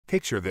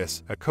Picture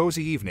this, a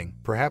cozy evening,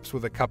 perhaps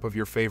with a cup of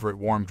your favorite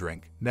warm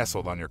drink,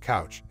 nestled on your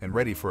couch, and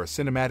ready for a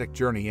cinematic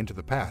journey into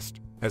the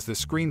past. As the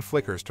screen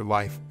flickers to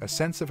life, a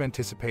sense of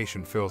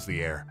anticipation fills the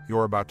air.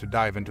 You're about to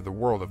dive into the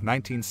world of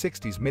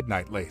 1960s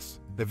midnight lace.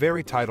 The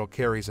very title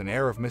carries an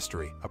air of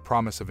mystery, a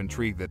promise of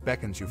intrigue that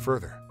beckons you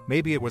further.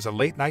 Maybe it was a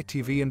late-night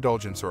TV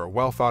indulgence or a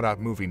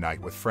well-thought-out movie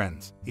night with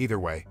friends. Either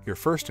way, your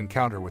first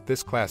encounter with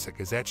this classic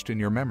is etched in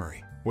your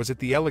memory. Was it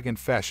the elegant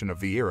fashion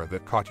of the era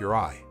that caught your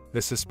eye? The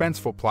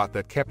suspenseful plot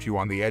that kept you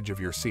on the edge of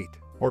your seat?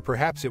 Or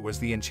perhaps it was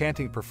the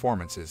enchanting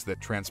performances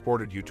that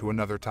transported you to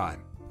another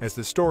time? As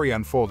the story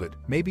unfolded,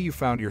 maybe you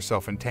found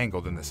yourself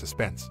entangled in the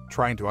suspense,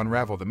 trying to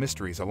unravel the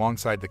mysteries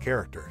alongside the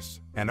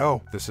characters. And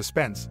oh, the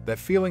suspense, that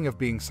feeling of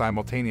being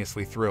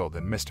simultaneously thrilled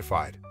and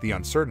mystified, the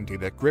uncertainty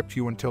that gripped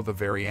you until the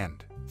very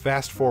end.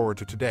 Fast forward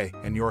to today,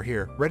 and you're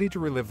here, ready to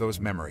relive those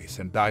memories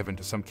and dive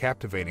into some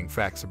captivating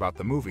facts about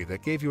the movie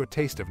that gave you a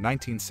taste of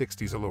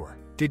 1960s allure.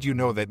 Did you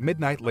know that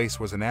Midnight Lace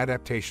was an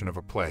adaptation of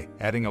a play,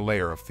 adding a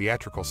layer of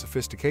theatrical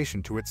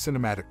sophistication to its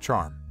cinematic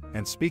charm?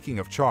 And speaking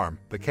of charm,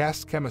 the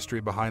cast's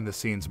chemistry behind the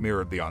scenes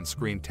mirrored the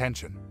on-screen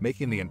tension,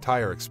 making the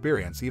entire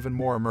experience even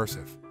more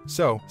immersive.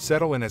 So,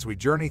 settle in as we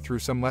journey through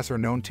some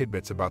lesser-known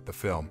tidbits about the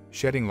film,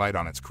 shedding light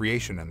on its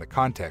creation and the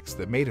context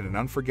that made it an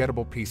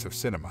unforgettable piece of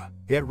cinema.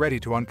 Get ready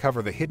to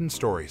uncover the hidden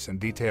stories and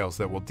details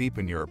that will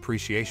deepen your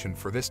appreciation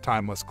for this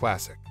timeless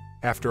classic.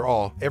 After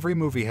all, every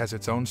movie has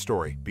its own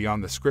story,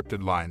 beyond the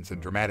scripted lines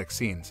and dramatic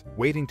scenes,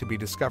 waiting to be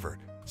discovered.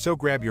 So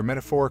grab your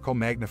metaphorical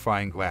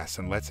magnifying glass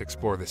and let's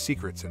explore the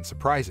secrets and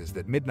surprises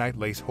that Midnight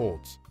Lace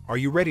holds. Are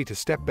you ready to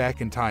step back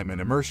in time and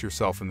immerse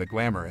yourself in the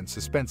glamour and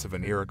suspense of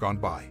an era gone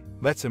by?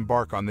 Let's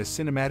embark on this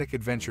cinematic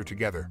adventure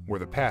together, where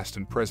the past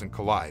and present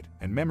collide,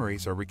 and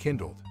memories are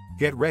rekindled.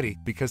 Get ready,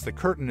 because the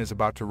curtain is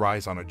about to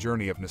rise on a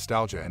journey of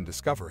nostalgia and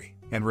discovery.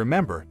 And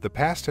remember, the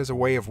past has a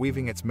way of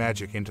weaving its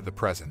magic into the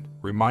present,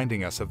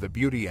 reminding us of the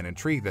beauty and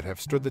intrigue that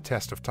have stood the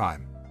test of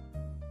time.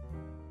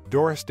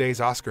 Doris Day's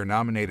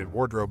Oscar-nominated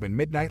wardrobe in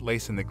Midnight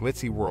Lace. In the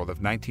glitzy world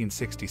of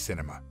 1960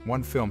 cinema,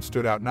 one film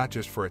stood out not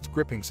just for its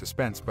gripping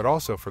suspense but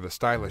also for the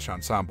stylish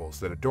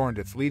ensembles that adorned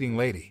its leading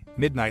lady.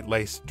 Midnight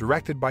Lace,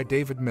 directed by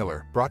David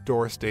Miller, brought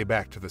Doris Day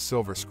back to the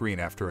silver screen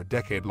after a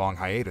decade-long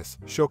hiatus,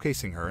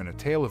 showcasing her in a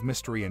tale of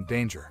mystery and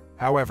danger.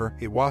 However,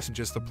 it wasn't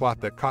just the plot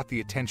that caught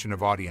the attention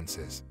of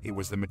audiences, it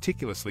was the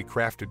meticulously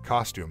crafted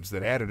costumes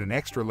that added an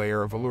extra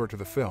layer of allure to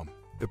the film.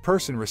 The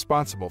person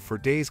responsible for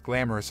Day's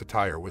glamorous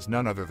attire was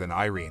none other than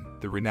Irene,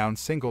 the renowned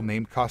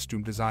single-named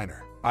costume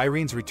designer.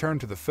 Irene's return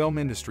to the film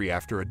industry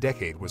after a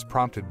decade was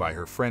prompted by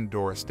her friend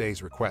Doris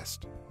Day's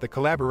request. The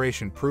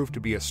collaboration proved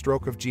to be a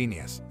stroke of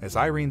genius, as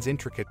Irene's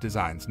intricate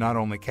designs not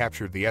only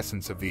captured the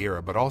essence of the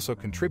era but also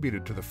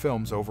contributed to the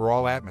film's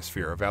overall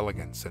atmosphere of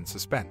elegance and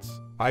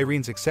suspense.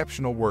 Irene's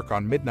exceptional work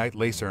on Midnight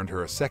Lace earned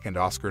her a second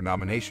Oscar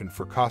nomination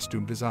for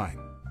costume design.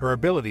 Her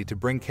ability to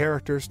bring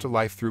characters to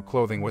life through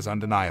clothing was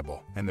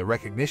undeniable, and the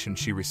recognition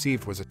she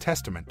received was a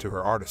testament to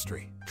her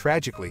artistry.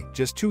 Tragically,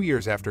 just 2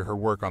 years after her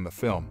work on the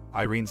film,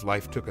 Irene's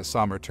life took a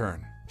somber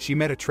turn. She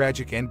met a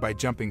tragic end by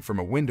jumping from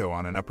a window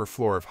on an upper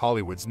floor of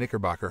Hollywood's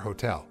Knickerbocker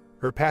Hotel.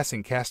 Her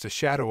passing cast a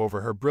shadow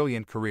over her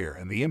brilliant career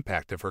and the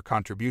impact of her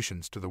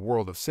contributions to the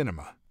world of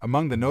cinema.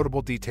 Among the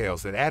notable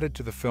details that added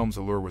to the film's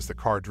allure was the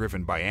car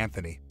driven by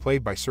Anthony,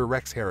 played by Sir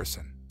Rex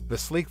Harrison. The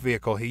sleek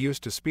vehicle he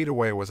used to speed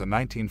away was a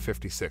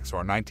 1956 or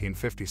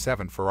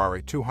 1957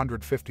 Ferrari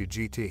 250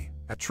 GT.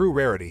 A true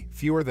rarity,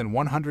 fewer than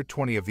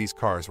 120 of these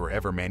cars were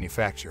ever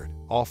manufactured,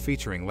 all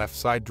featuring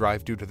left-side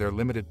drive due to their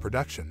limited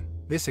production.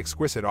 This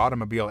exquisite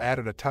automobile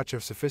added a touch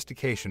of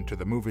sophistication to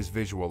the movie's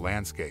visual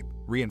landscape,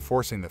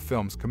 reinforcing the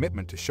film's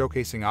commitment to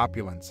showcasing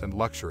opulence and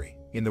luxury.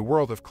 In the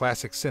world of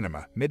classic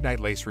cinema,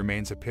 Midnight Lace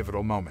remains a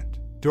pivotal moment.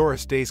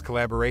 Doris Day's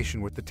collaboration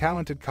with the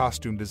talented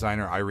costume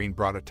designer Irene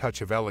brought a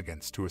touch of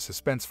elegance to a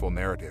suspenseful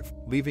narrative,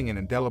 leaving an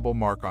indelible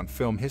mark on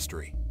film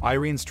history.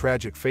 Irene's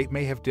tragic fate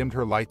may have dimmed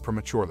her light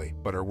prematurely,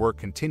 but her work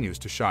continues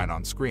to shine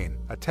on screen,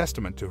 a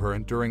testament to her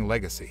enduring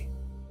legacy.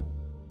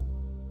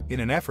 In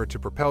an effort to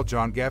propel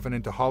Gavin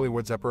into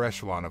Hollywood's upper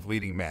echelon of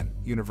leading men,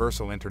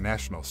 Universal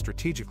International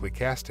strategically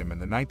cast him in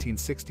the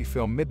 1960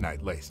 film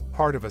Midnight Lace,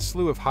 part of a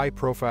slew of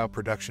high-profile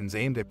productions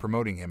aimed at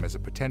promoting him as a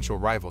potential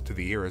rival to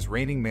the era's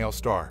reigning male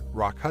star,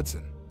 Rock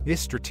Hudson. This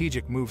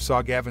strategic move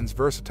saw Gavin's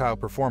versatile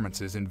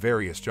performances in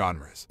various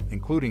genres,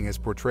 including his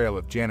portrayal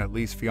of Janet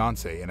Leigh's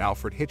fiancé in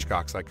Alfred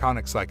Hitchcock's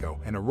iconic Psycho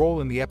and a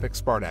role in the epic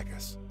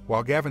Spartacus.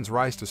 While Gavin's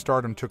rise to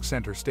stardom took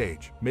center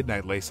stage,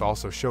 Midnight Lace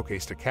also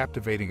showcased a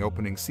captivating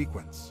opening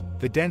sequence.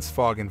 The dense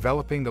fog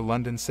enveloping the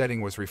London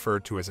setting was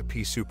referred to as a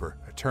pea souper,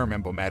 a term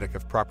emblematic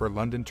of proper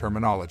London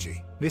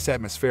terminology. This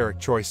atmospheric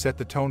choice set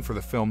the tone for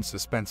the film's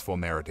suspenseful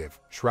narrative,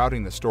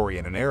 shrouding the story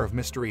in an air of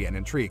mystery and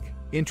intrigue.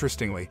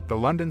 Interestingly, the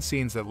London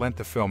scenes that lent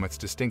the film its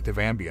distinctive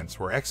ambience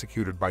were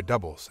executed by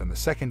doubles and the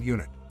second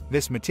unit.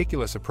 This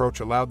meticulous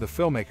approach allowed the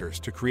filmmakers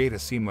to create a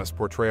seamless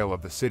portrayal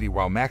of the city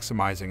while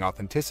maximizing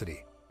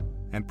authenticity.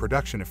 and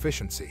production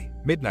efficiency.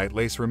 Midnight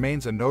Lace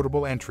remains a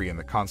notable entry in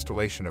the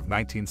constellation of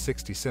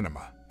 1960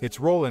 cinema. Its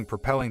role in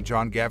propelling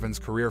John Gavin's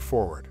career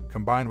forward,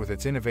 combined with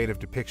its innovative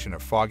depiction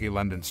of foggy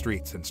London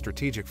streets and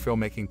strategic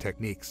filmmaking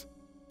techniques,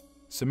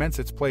 cements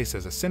its place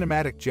as a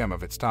cinematic gem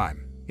of its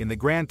time. In the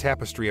grand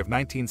tapestry of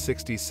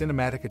 1960s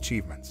cinematic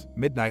achievements,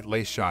 Midnight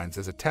Lace shines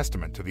as a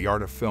testament to the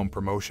art of film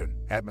promotion,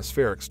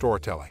 atmospheric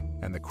storytelling,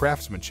 and the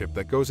craftsmanship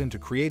that goes into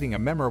creating a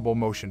memorable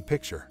motion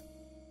picture.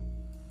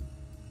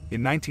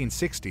 In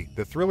 1960,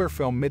 the thriller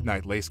film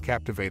Midnight Lace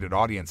captivated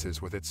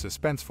audiences with its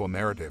suspenseful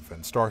narrative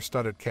and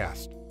star-studded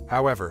cast.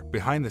 However,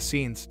 behind the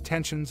scenes,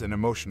 tensions and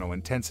emotional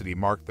intensity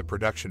marked the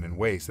production in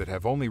ways that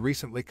have only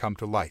recently come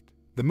to light.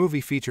 The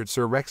movie featured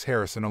Sir Rex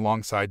Harrison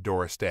alongside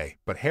Doris Day,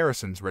 but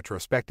Harrison's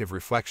retrospective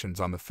reflections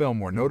on the film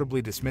were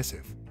notably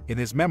dismissive. In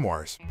his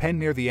memoirs, penned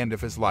near the end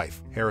of his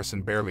life,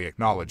 Harrison barely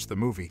acknowledged the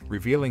movie,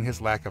 revealing his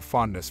lack of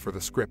fondness for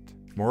the script.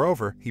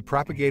 Moreover, he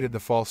propagated the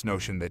false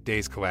notion that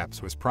Day's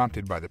collapse was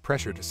prompted by the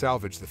pressure to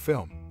salvage the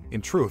film.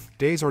 In truth,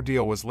 Day's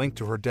ordeal was linked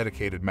to her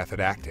dedicated method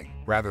acting,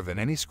 rather than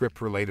any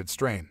script-related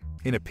strain.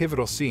 In a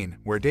pivotal scene,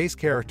 where Day's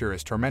character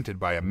is tormented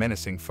by a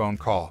menacing phone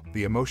call,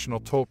 the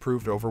emotional toll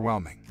proved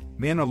overwhelming.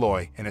 Myrna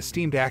Loy, an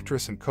esteemed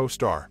actress and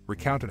co-star,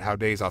 recounted how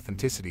Day's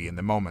authenticity in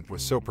the moment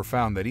was so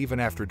profound that even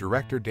after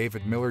director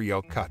David Miller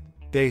yelled cut,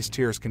 Day's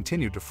tears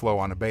continued to flow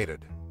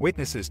unabated.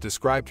 Witnesses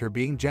described her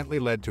being gently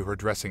led to her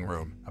dressing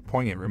room, a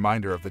poignant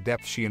reminder of the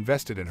depth she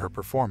invested in her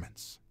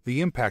performance.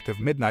 The impact of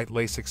Midnight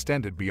Lace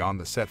extended beyond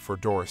the set for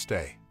Doris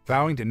Day.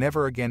 Vowing to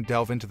never again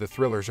delve into the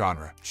thriller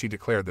genre, she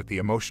declared that the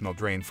emotional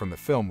drain from the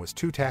film was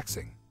too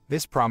taxing.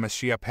 This promise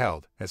she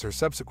upheld, as her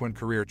subsequent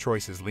career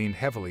choices leaned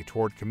heavily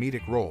toward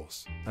comedic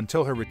roles.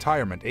 Until her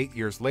retirement 8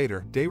 years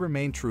later, Day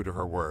remained true to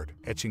her word,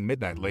 etching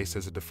Midnight Lace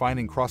as a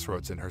defining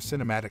crossroads in her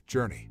cinematic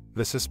journey.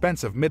 The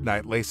suspense of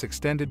Midnight Lace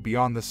extended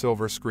beyond the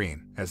silver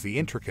screen, as the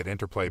intricate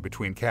interplay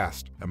between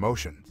cast,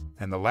 emotions,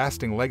 and the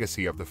lasting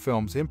legacy of the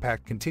film's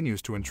impact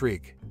continues to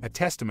intrigue, a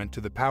testament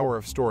to the power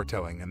of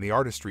storytelling and the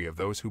artistry of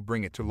those who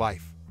bring it to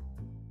life.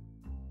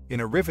 In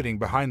a riveting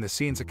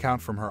behind-the-scenes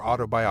account from her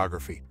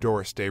autobiography,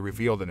 Doris Day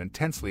revealed an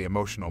intensely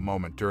emotional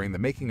moment during the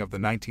making of the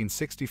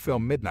 1960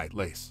 film Midnight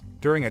Lace.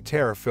 During a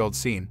terror-filled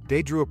scene,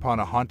 Day drew upon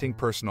a haunting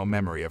personal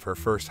memory of her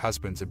first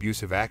husband's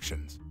abusive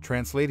actions,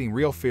 translating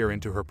real fear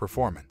into her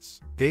performance.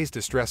 Day's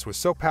distress was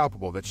so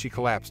palpable that she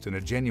collapsed in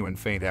a genuine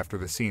faint after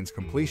the scene's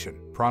completion,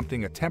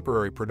 prompting a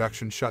temporary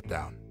production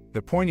shutdown.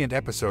 The poignant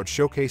episode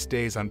showcased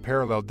Day's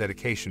unparalleled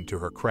dedication to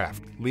her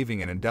craft,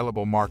 leaving an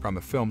indelible mark on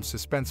the film's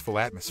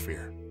suspenseful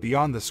atmosphere.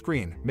 Beyond the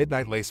screen,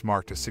 Midnight Lace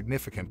marked a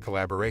significant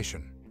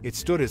collaboration. It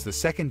stood as the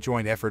second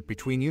joint effort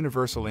between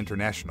Universal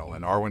International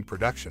and Arwen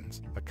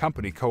Productions, a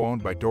company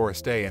co-owned by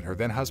Doris Day and her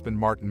then-husband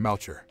Martin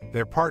Melcher.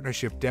 Their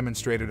partnership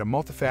demonstrated a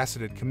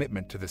multifaceted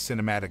commitment to the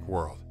cinematic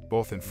world,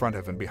 both in front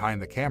of and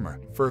behind the camera,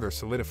 further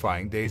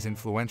solidifying Day's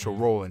influential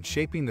role in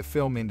shaping the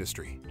film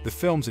industry. The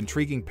film's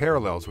intriguing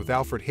parallels with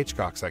Alfred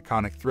Hitchcock's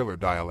iconic thriller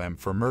Dial M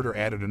for Murder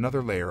added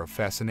another layer of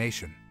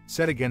fascination.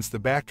 Set against the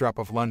backdrop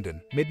of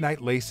London,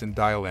 Midnight Lace and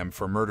Dial M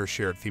for Murder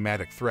shared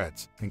thematic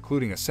threads,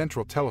 including a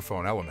central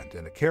telephone element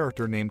and a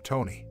character named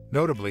Tony.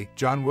 Notably,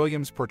 John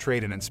Williams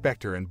portrayed an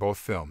inspector in both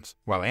films,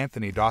 while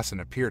Anthony Dawson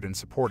appeared in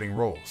supporting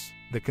roles.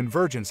 The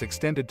convergence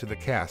extended to the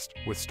cast,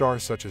 with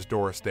stars such as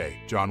Doris Day,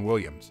 John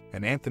Williams,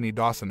 and Anthony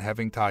Dawson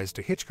having ties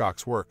to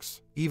Hitchcock's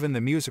works. Even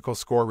the musical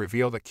score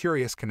revealed a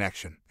curious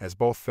connection, as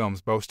both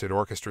films boasted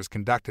orchestras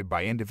conducted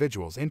by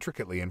individuals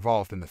intricately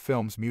involved in the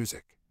film's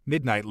music.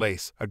 Midnight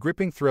Lace, a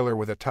gripping thriller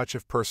with a touch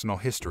of personal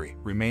history,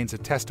 remains a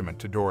testament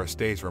to Doris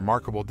Day's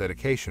remarkable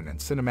dedication and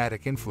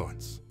cinematic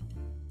influence.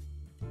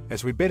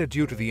 As we bid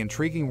adieu to the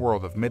intriguing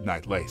world of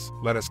Midnight Lace,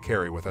 let us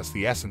carry with us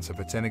the essence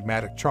of its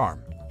enigmatic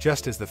charm.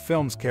 Just as the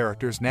film's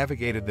characters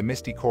navigated the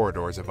misty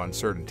corridors of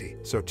uncertainty,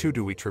 so too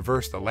do we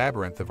traverse the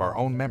labyrinth of our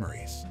own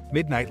memories.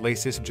 Midnight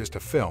Lace isn't just a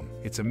film,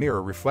 it's a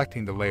mirror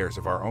reflecting the layers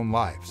of our own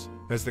lives.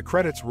 As the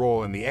credits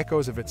roll and the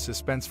echoes of its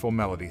suspenseful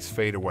melodies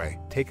fade away,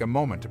 take a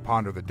moment to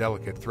ponder the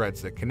delicate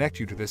threads that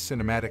connect you to this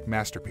cinematic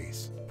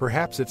masterpiece.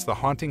 Perhaps it's the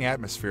haunting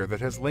atmosphere that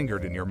has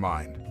lingered in your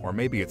mind, or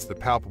maybe it's the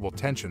palpable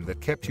tension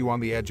that kept you on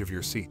the edge of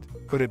your seat.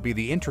 Could it be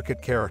the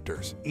intricate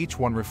characters, each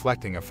one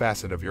reflecting a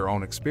facet of your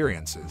own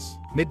experiences?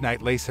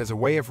 Midnight Lace has a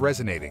way of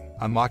resonating,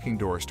 unlocking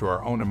doors to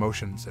our own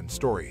emotions and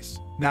stories.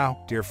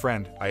 Now, dear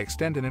friend, I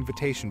extend an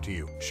invitation to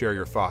you. Share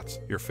your thoughts,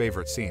 your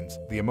favorite scenes,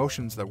 the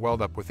emotions that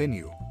welled up within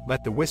you.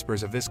 Let the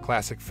whispers of this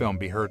classic film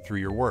be heard through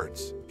your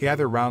words.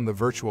 Gather round the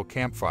virtual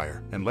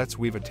campfire, and let's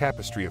weave a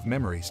tapestry of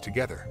memories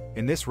together.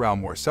 In this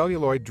realm where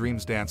celluloid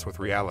dreams dance with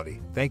reality,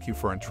 thank you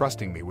for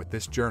entrusting me with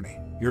this journey.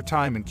 Your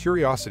time and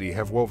curiosity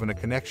have woven a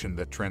connection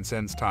that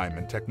transcends time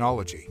and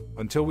technology.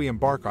 Until we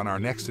embark on our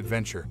next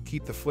adventure,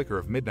 keep the flicker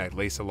of Midnight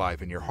Lace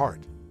alive in your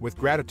heart, with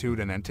gratitude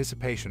and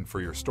anticipation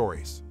for your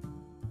stories.